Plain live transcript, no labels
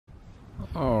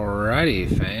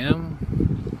Alrighty, fam.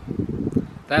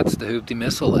 That's the ADH'D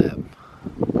Missile Lab.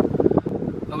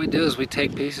 What we do is we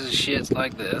take pieces of shit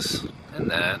like this, and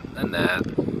that,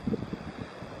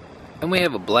 and we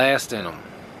have a blast in them.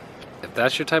 If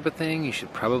that's your type of thing, you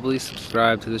should probably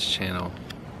subscribe to this channel,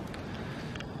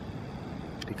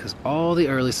 because all the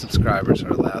early subscribers are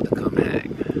allowed to come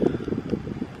hang.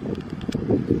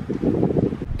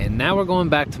 And now we're going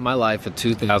back to my life at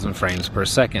 2,000 frames per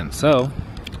second. So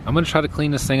I'm gonna try to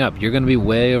clean this thing up. You're gonna be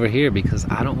way over here because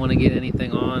I don't want to get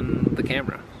anything on the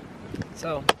camera.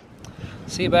 So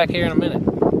see you back here in a minute.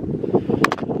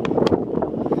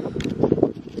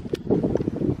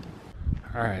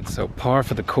 All right, so par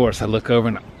for the course. I look over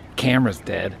and the camera's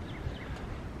dead.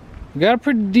 We got a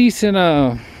pretty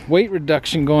decent weight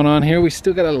reduction going on here. We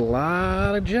still got a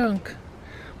lot of junk.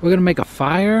 We're gonna make a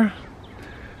fire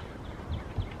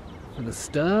for the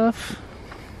stuff.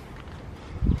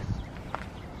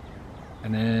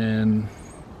 And then,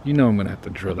 you know I'm gonna have to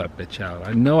drill that bitch out.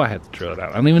 I know I have to drill it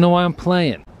out. I don't even know why I'm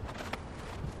playing.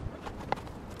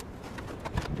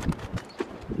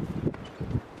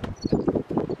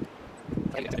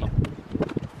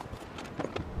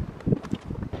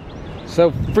 So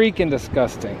freaking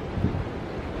disgusting.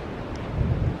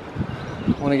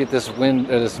 I want to get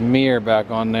this mirror back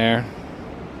on there,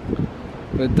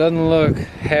 but it doesn't look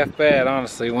half bad,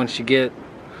 honestly. Once you get,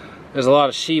 there's a lot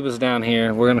of Shibas down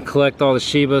here. We're gonna collect all the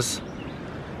Shibas,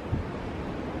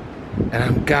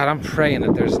 and I'm praying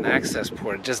that there's an access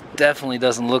port. It just definitely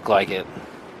doesn't look like it.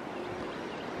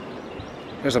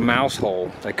 There's a mouse hole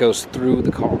that goes through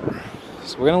the car.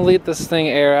 So we're gonna let this thing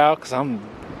air out because I'm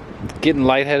getting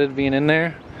lightheaded being in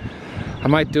there. I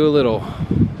might do a little,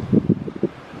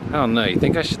 I don't know, you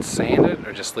think I should sand it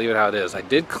or just leave it how it is? I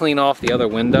did clean off the other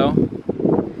window.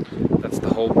 That's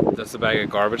the bag of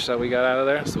garbage that we got out of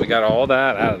there. So we got all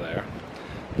that out of there.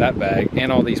 That bag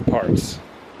and all these parts.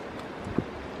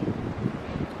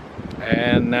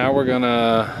 And now we're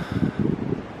gonna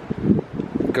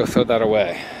go throw that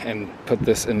away and put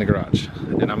this in the garage.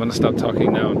 And I'm gonna stop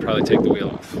talking now and probably take the wheel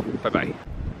off. Bye-bye.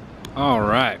 All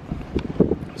right,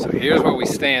 so here's where we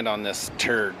stand on this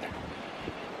turd.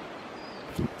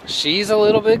 She's a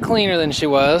little bit cleaner than she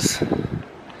was.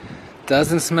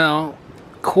 Doesn't smell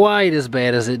quite as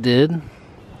bad as it did.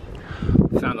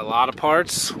 Found a lot of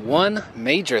parts. One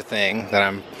major thing that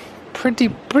I'm pretty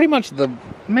much the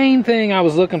main thing I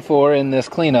was looking for in this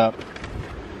cleanup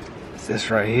is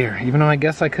this right here. Even though I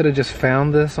guess I could have just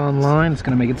found this online, it's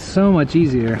gonna make it so much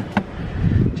easier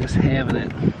just having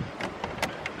it.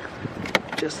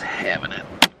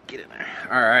 Get in there.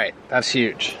 All right, that's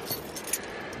huge.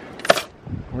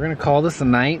 We're gonna call this a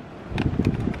night.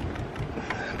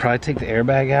 Probably take the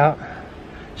airbag out.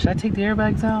 Should I take the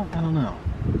airbags out? I don't know.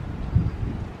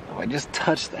 Oh, I just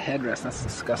touched the headrest. That's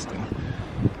disgusting.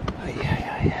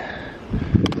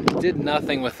 Did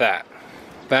nothing with that.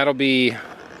 That'll be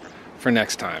for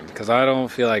next time because I don't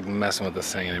feel like messing with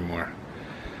this thing anymore.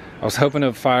 I was hoping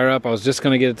to fire up. I was just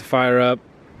gonna get it to fire up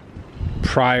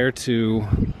prior to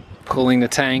pulling the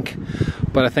tank,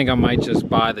 but I think I might just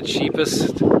buy the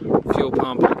cheapest fuel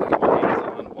pump I can get my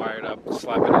hands on, wire it up,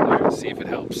 slap it in there and see if it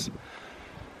helps.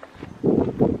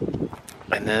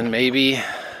 And then maybe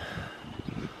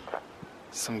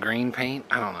some green paint,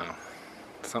 I don't know.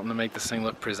 Something to make this thing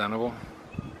look presentable.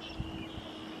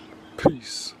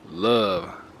 Peace, love,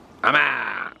 I'm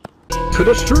out. To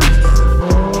the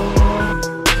streets.